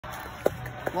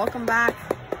Welcome back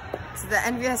to the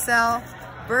Nvsl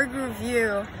Burger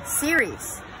Review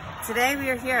series. Today we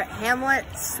are here at Hamlet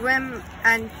Swim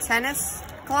and Tennis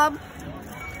Club,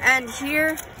 and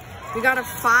here we got a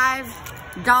 $5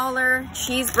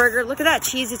 cheeseburger. Look at that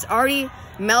cheese, it's already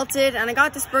melted, and I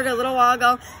got this burger a little while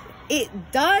ago. It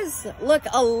does look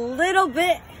a little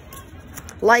bit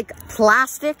like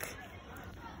plastic,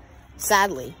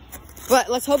 sadly, but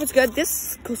let's hope it's good.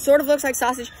 This sort of looks like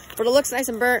sausage, but it looks nice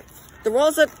and burnt. The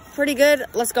rolls look pretty good.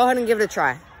 Let's go ahead and give it a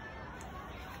try.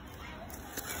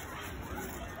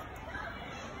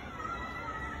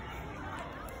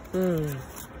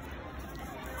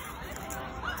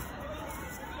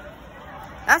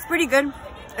 That's pretty good.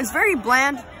 It's very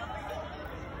bland.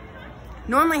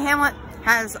 Normally Hamlet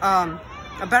has a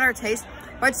better taste,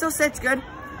 but it still sits good.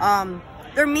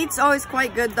 Their meat's always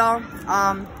quite good though.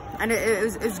 And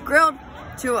it was grilled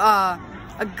to a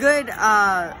good,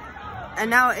 and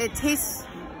now it tastes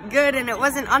good, and it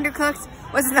wasn't undercooked,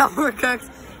 wasn't overcooked,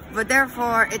 but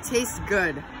therefore it tastes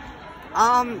good.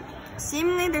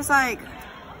 Seemingly there's like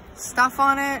stuff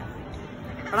on it,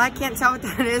 but I can't tell what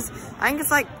that is. I think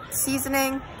it's like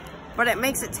seasoning, but it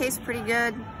makes it taste pretty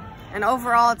good, and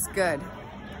overall it's good.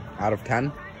 Out of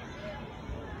 10?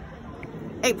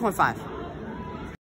 8.5.